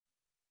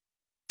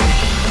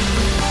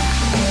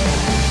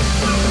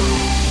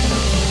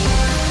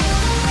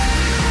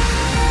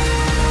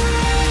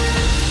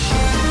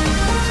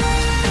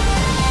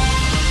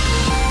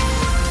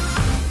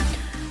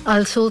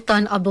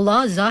Sultan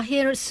Abdullah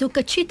zahir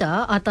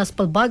sukacita atas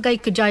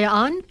pelbagai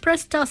kejayaan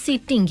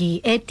prestasi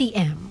tinggi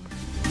ATM.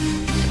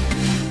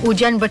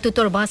 Ujian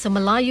bertutur bahasa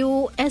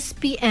Melayu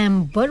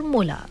SPM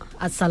bermula.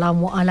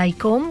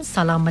 Assalamualaikum,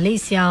 salam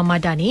Malaysia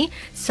Madani.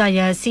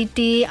 Saya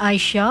Siti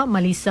Aisyah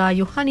Malisa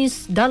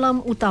Yohanis dalam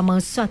Utama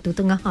 1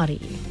 Tengah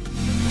Hari.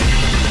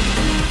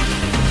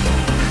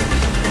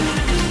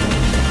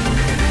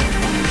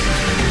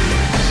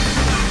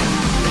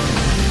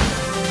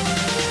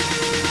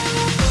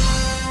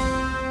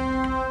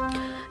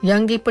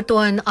 Yang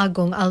di-Pertuan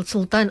Agong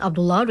Al-Sultan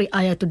Abdullah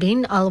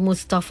Riayatuddin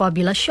Al-Mustafa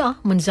Billah Shah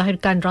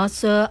menzahirkan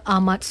rasa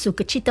amat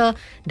sukacita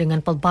dengan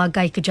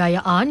pelbagai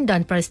kejayaan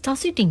dan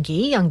prestasi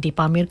tinggi yang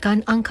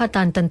dipamerkan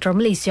Angkatan Tentera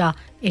Malaysia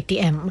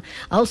ATM.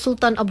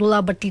 Al-Sultan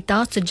Abdullah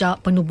bertitah sejak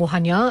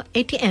penubuhannya,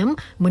 ATM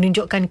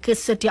menunjukkan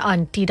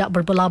kesetiaan tidak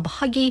berbelah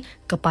bahagi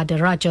kepada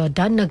raja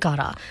dan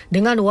negara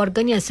dengan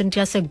warganya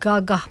sentiasa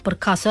gagah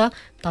perkasa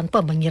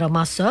tanpa mengira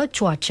masa,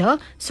 cuaca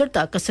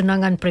serta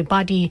kesenangan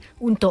peribadi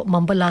untuk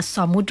membelah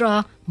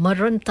samudra,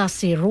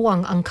 merentasi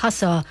ruang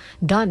angkasa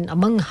dan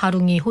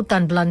mengharungi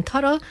hutan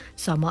belantara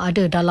sama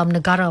ada dalam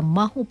negara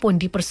mahupun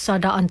di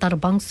persada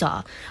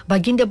antarabangsa.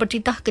 Baginda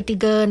bertitah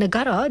ketiga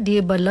negara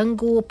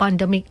dibelenggu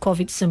pandemik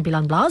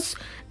COVID-19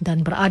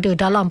 dan berada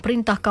dalam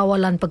perintah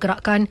kawalan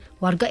pergerakan.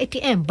 Warga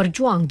ATM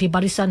berjuang di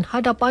barisan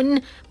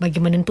hadapan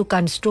bagi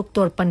menentukan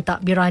struktur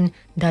pentadbiran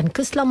dan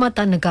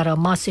keselamatan negara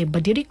masih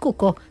berdiri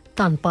kukuh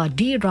tanpa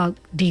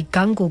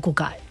diganggu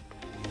gugat.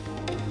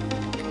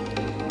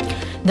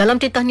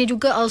 Dalam titahnya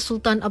juga,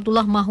 Al-Sultan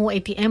Abdullah mahu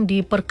ATM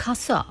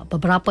diperkasa.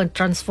 Beberapa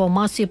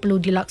transformasi perlu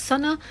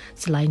dilaksana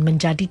selain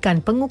menjadikan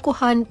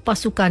pengukuhan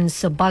pasukan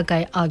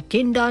sebagai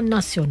agenda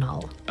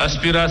nasional.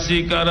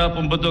 Aspirasi ke arah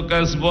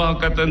pembentukan sebuah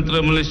Angkatan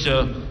Tentera Malaysia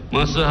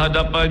masa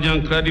hadapan yang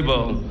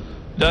kredibel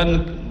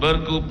dan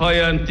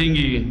berkeupayaan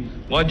tinggi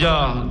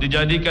wajar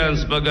dijadikan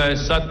sebagai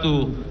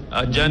satu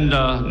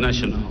agenda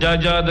nasional.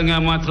 Jajah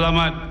dengan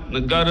matlamat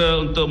negara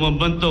untuk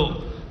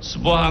membentuk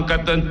sebuah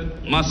angkatan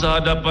masa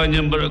hadapan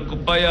yang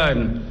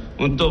berkeupayaan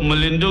untuk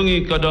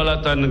melindungi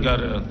kedaulatan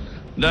negara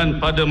dan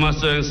pada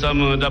masa yang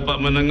sama dapat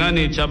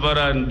menangani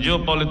cabaran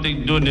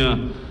geopolitik dunia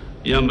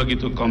yang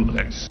begitu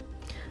kompleks.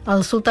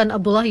 Al-Sultan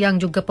Abdullah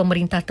yang juga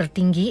pemerintah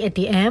tertinggi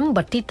ATM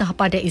bertitah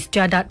pada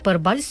istiadat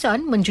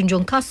perbarisan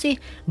menjunjung kasih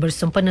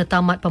bersempena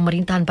tamat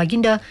pemerintahan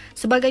baginda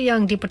sebagai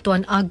yang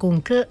di-Pertuan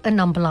Agong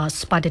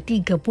ke-16 pada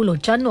 30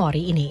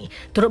 Januari ini.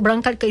 Turut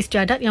berangkat ke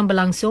istiadat yang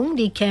berlangsung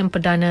di Kem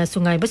Perdana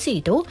Sungai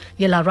Besi itu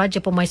ialah Raja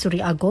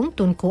Pemaisuri Agong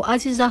Tunku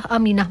Azizah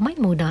Aminah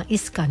Maimunah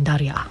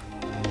Iskandaria.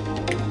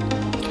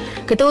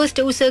 Ketua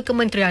Setiausaha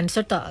Kementerian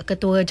serta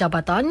Ketua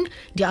Jabatan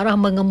diarah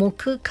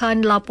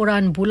mengemukakan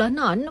laporan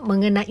bulanan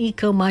mengenai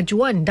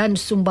kemajuan dan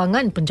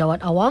sumbangan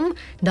penjawat awam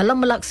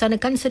dalam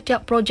melaksanakan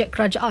setiap projek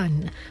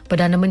kerajaan.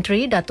 Perdana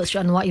Menteri Datuk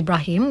Januari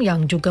Ibrahim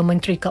yang juga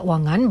Menteri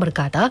Keuangan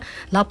berkata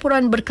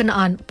laporan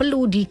berkenaan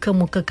perlu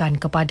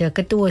dikemukakan kepada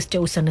Ketua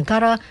Setiausaha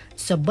Negara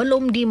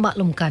sebelum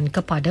dimaklumkan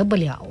kepada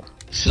beliau.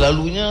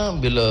 Selalunya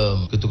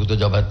bila ketua-ketua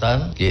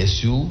jabatan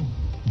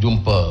KSU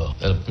jumpa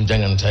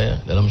perbincangan saya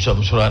dalam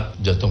surat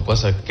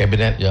jawatankuasa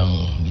kabinet yang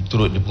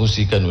turut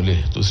dipungsikan oleh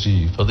Tok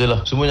Sri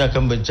Fadilah, semuanya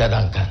akan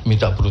mencadangkan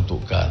minta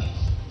peruntukan,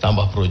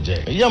 tambah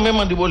projek yang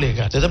memang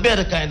dibolehkan. Tetapi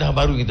ada kaedah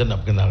baru kita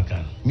nak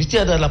perkenalkan.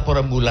 Mesti ada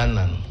laporan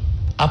bulanan.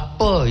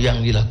 Apa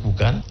yang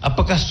dilakukan,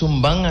 apakah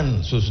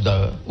sumbangan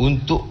saudara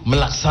untuk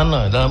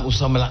melaksana dalam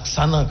usaha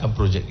melaksanakan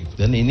projek itu.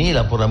 Dan ini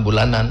laporan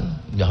bulanan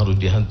yang harus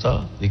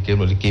dihantar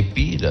dikirim oleh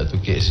KP dan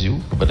KSU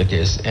kepada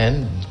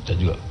KSN dan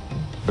juga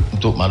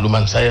untuk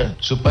makluman saya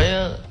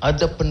supaya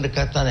ada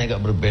pendekatan yang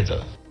agak berbeza.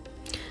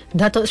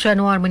 Datuk Seri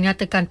Anwar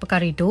menyatakan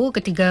perkara itu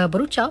ketika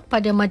berucap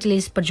pada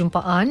majlis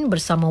perjumpaan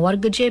bersama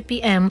warga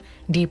JPM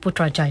di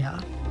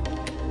Putrajaya.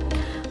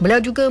 Beliau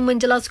juga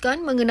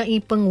menjelaskan mengenai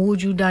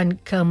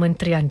pengwujudan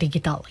Kementerian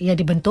Digital. Ia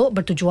dibentuk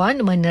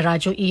bertujuan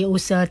menerajui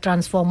usaha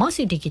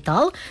transformasi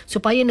digital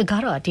supaya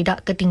negara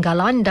tidak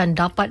ketinggalan dan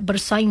dapat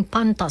bersaing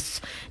pantas.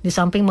 Di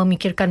samping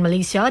memikirkan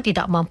Malaysia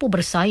tidak mampu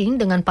bersaing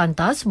dengan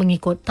pantas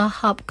mengikut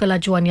tahap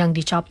kelajuan yang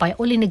dicapai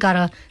oleh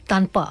negara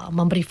tanpa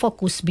memberi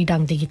fokus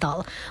bidang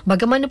digital.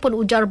 Bagaimanapun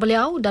ujar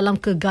beliau, dalam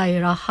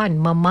kegairahan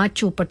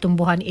memacu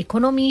pertumbuhan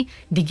ekonomi,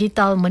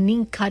 digital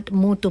meningkat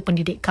mutu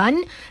pendidikan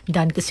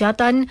dan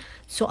kesihatan,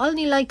 soal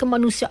nilai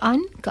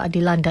kemanusiaan,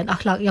 keadilan dan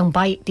akhlak yang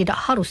baik tidak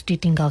harus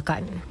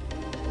ditinggalkan.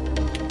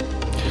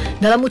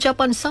 Dalam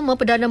ucapan sama,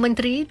 Perdana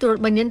Menteri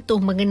turut menyentuh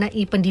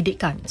mengenai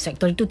pendidikan.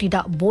 Sektor itu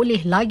tidak boleh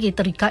lagi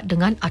terikat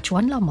dengan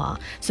acuan lama.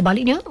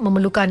 Sebaliknya,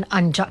 memerlukan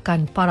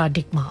anjakan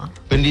paradigma.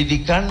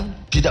 Pendidikan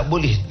tidak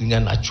boleh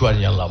dengan acuan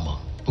yang lama.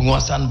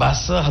 Penguasaan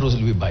bahasa harus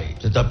lebih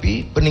baik.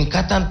 Tetapi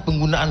peningkatan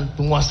penggunaan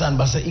penguasaan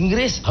bahasa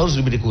Inggeris harus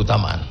lebih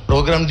keutamaan.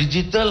 Program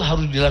digital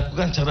harus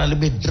dilakukan secara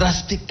lebih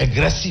drastik,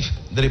 agresif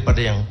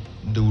daripada yang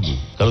dahulu.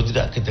 Kalau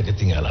tidak, kita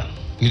ketinggalan.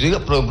 Itu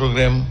juga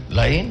program-program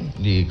lain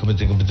di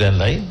kementerian-kementerian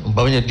lain,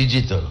 umpamanya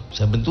digital.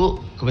 Saya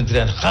bentuk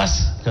kementerian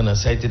khas kerana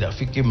saya tidak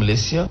fikir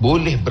Malaysia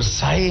boleh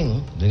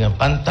bersaing dengan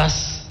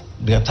pantas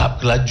dengan tahap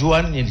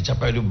kelajuan yang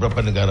dicapai oleh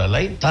beberapa negara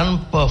lain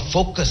tanpa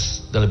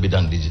fokus dalam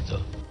bidang digital.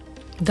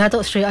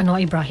 Datuk Seri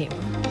Anwar Ibrahim.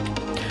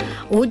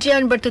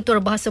 Ujian bertutur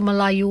bahasa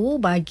Melayu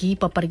bagi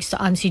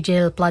peperiksaan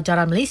sijil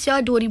pelajaran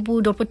Malaysia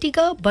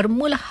 2023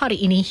 bermula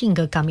hari ini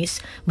hingga Khamis,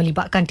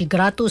 melibatkan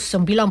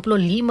 395,870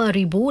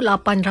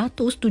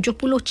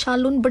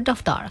 calon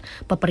berdaftar.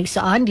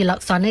 Peperiksaan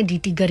dilaksana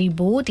di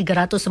 3,340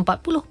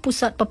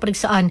 pusat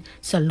peperiksaan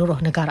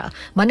seluruh negara.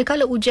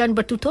 Manakala ujian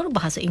bertutur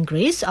bahasa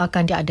Inggeris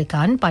akan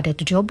diadakan pada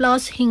 17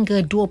 hingga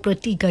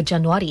 23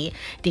 Januari.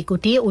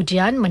 Diikuti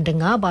ujian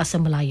mendengar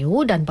bahasa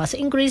Melayu dan bahasa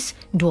Inggeris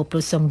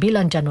 29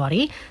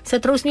 Januari.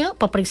 Seterusnya,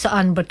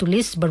 peperiksaan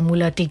bertulis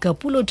bermula 30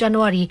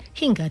 Januari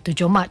hingga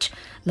 7 Mac.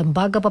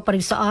 Lembaga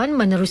peperiksaan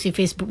menerusi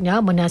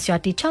Facebooknya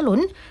menasihati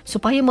calon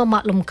supaya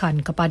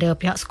memaklumkan kepada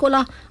pihak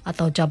sekolah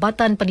atau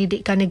Jabatan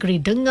Pendidikan Negeri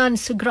dengan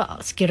segera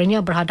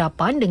sekiranya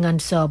berhadapan dengan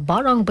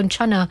sebarang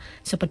bencana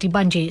seperti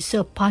banjir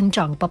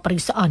sepanjang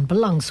peperiksaan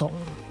berlangsung.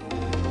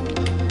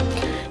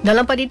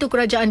 Dalam pada itu,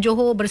 Kerajaan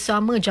Johor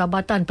bersama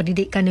Jabatan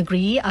Pendidikan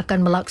Negeri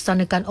akan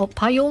melaksanakan op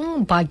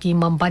payung bagi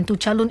membantu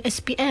calon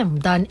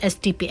SPM dan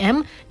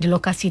STPM di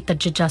lokasi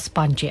terjejas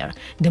banjir.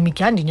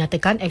 Demikian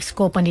dinyatakan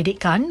Exco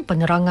Pendidikan,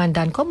 Penerangan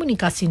dan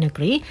Komunikasi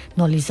Negeri,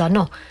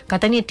 Nolizano.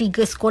 Katanya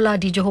 3 sekolah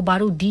di Johor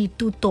Bahru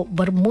ditutup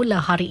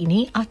bermula hari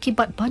ini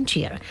akibat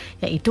banjir,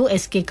 iaitu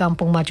SK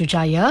Kampung Maju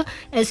Jaya,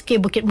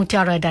 SK Bukit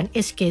Mutiara dan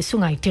SK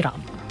Sungai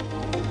Tiram.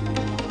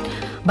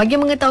 Bagi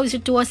mengetahui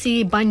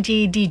situasi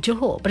banjir di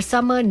Johor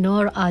bersama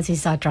Nur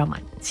Azizah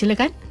Draman.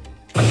 Silakan.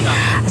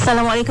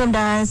 Assalamualaikum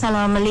dan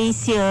salam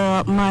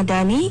Malaysia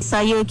Madani.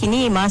 Saya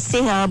kini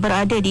masih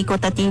berada di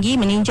Kota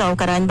Tinggi meninjau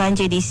keadaan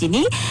banjir di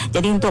sini.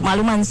 Jadi untuk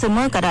makluman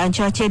semua, keadaan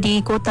cuaca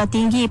di Kota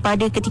Tinggi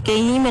pada ketika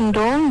ini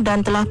mendung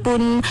dan telah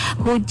pun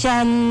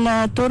hujan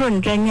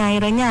turun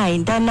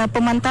renyai-renyai, dan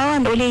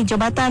pemantauan oleh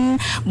Jabatan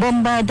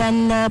Bomba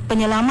dan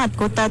Penyelamat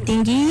Kota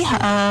Tinggi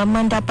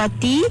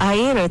mendapati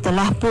air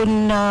telah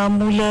pun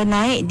mula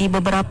naik di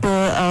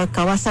beberapa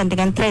kawasan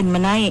dengan trend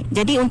menaik.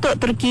 Jadi untuk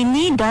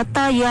terkini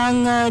data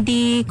yang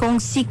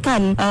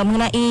dikongsikan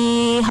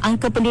mengenai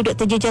angka penduduk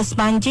terjejas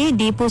banjir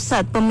di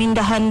pusat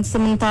pemindahan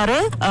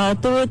sementara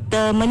turut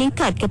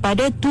meningkat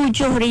kepada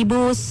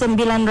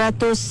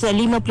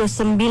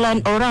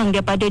 7,959 orang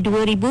daripada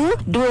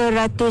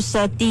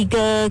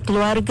 2,203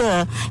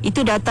 keluarga.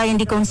 Itu data yang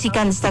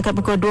dikongsikan setakat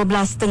pukul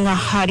 12 tengah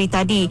hari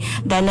tadi,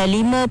 dan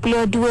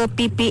 52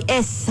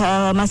 PPS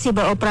masih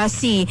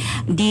beroperasi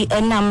di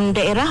 6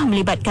 daerah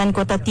melibatkan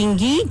Kota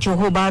Tinggi,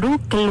 Johor Bahru,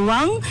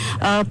 Keluang,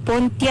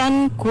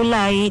 Pontian,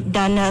 Kulai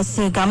dan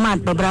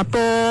Segamat.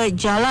 Beberapa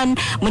jalan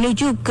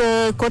menuju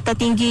ke Kota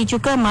Tinggi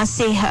juga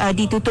masih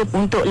ditutup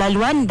untuk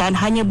laluan, dan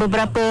hanya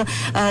beberapa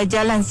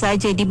jalan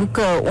saja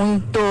dibuka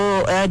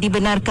untuk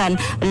dibenarkan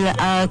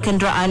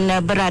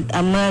kenderaan berat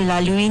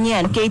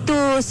melaluinya. Okey,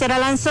 itu secara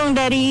langsung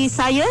dari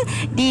saya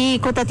di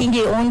Kota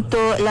Tinggi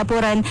untuk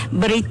laporan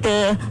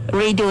berita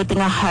Radio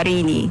Tengah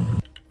hari ini.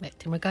 Baik,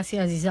 terima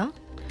kasih Azizah.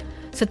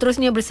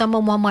 Seterusnya bersama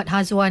Muhammad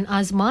Hazwan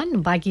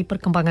Azman bagi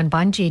perkembangan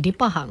banjir di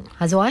Pahang.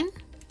 Hazwan?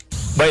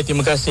 Baik,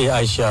 terima kasih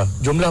Aisyah.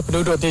 Jumlah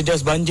penduduk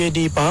terjejas banjir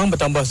di Pahang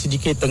bertambah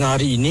sedikit tengah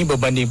hari ini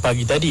berbanding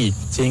pagi tadi.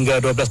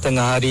 Sehingga 12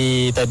 tengah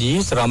hari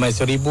tadi, seramai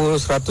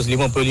 1,155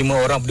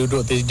 orang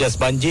penduduk terjejas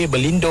banjir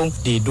berlindung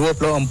di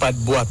 24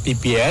 buah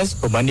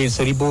PPS berbanding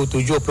 1,075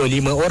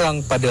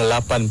 orang pada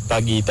 8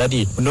 pagi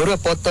tadi. Menurut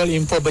portal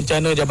info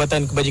bencana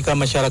Jabatan Kebajikan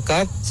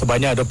Masyarakat,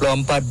 sebanyak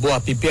 24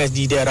 buah PPS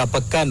di daerah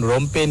Pekan,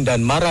 Rompin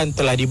dan Maran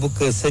telah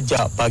dibuka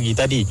sejak pagi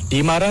tadi.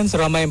 Di Maran,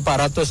 seramai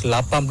 485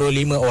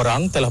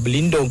 orang telah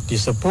berlindung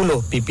di 10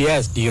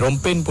 PPS. Di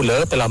Rompin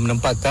pula telah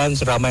menempatkan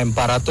seramai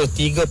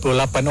 438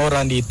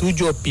 orang di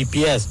 7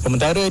 PPS.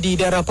 Sementara di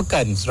daerah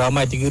Pekan,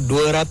 seramai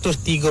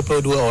 232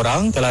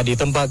 orang telah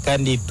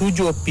ditempatkan di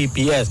 7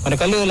 PPS.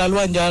 Manakala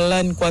laluan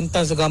jalan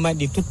Kuantan Segamat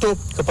ditutup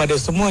kepada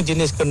semua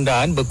jenis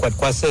kenderaan berkuat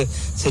kuasa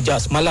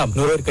sejak semalam.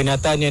 Menurut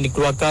kenyataan yang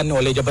dikeluarkan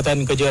oleh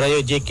Jabatan Kerja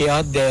Raya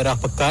JKR daerah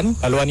Pekan,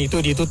 laluan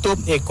itu ditutup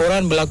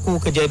ekoran berlaku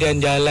kejadian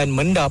jalan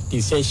mendap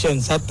di Seksyen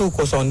 102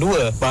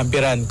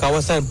 berhampiran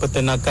kawasan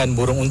peternakan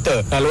burung unta.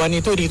 Laluan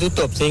itu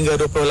ditutup sehingga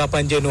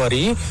 28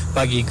 Januari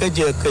bagi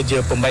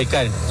kerja-kerja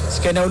pembaikan.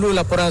 Sekian dahulu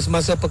laporan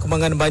semasa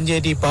perkembangan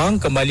banjir di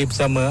Pahang. Kembali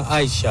bersama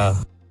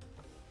Aisyah.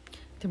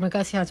 Terima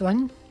kasih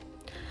Hazwan.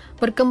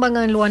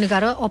 Perkembangan luar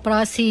negara,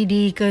 operasi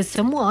di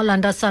kesemua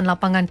landasan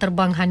lapangan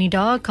terbang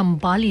Haneda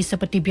kembali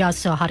seperti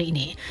biasa hari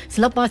ini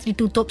selepas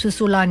ditutup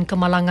susulan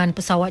kemalangan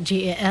pesawat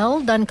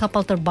JAL dan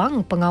kapal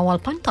terbang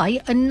pengawal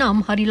pantai 6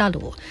 hari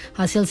lalu.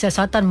 Hasil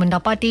siasatan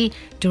mendapati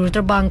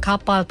juruterbang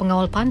kapal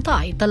pengawal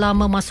pantai telah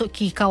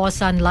memasuki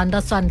kawasan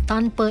landasan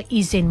tanpa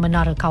izin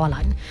menara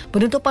kawalan.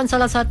 Penutupan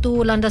salah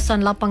satu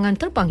landasan lapangan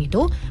terbang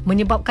itu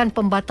menyebabkan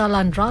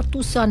pembatalan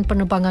ratusan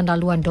penerbangan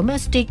laluan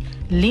domestik,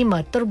 5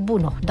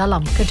 terbunuh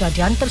dalam kejadian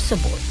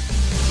tersebut.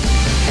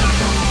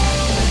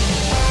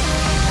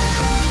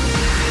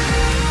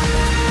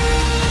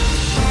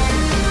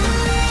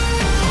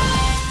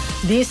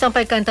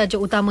 Disampaikan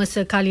tajuk utama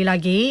sekali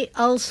lagi,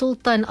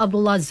 Al-Sultan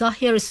Abdullah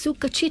Zahir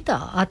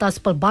sukacita atas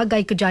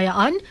pelbagai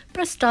kejayaan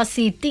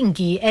prestasi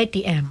tinggi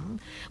ATM.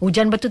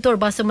 Ujian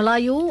bertutur bahasa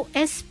Melayu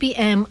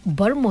SPM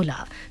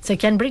bermula.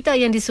 Sekian berita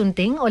yang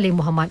disunting oleh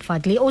Muhammad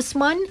Fadli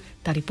Osman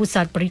dari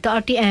Pusat Berita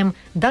RTM,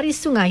 dari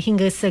sungai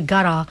hingga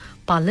segara,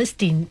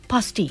 Palestin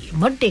pasti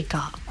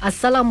merdeka.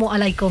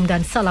 Assalamualaikum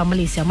dan salam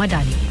Malaysia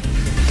Madani.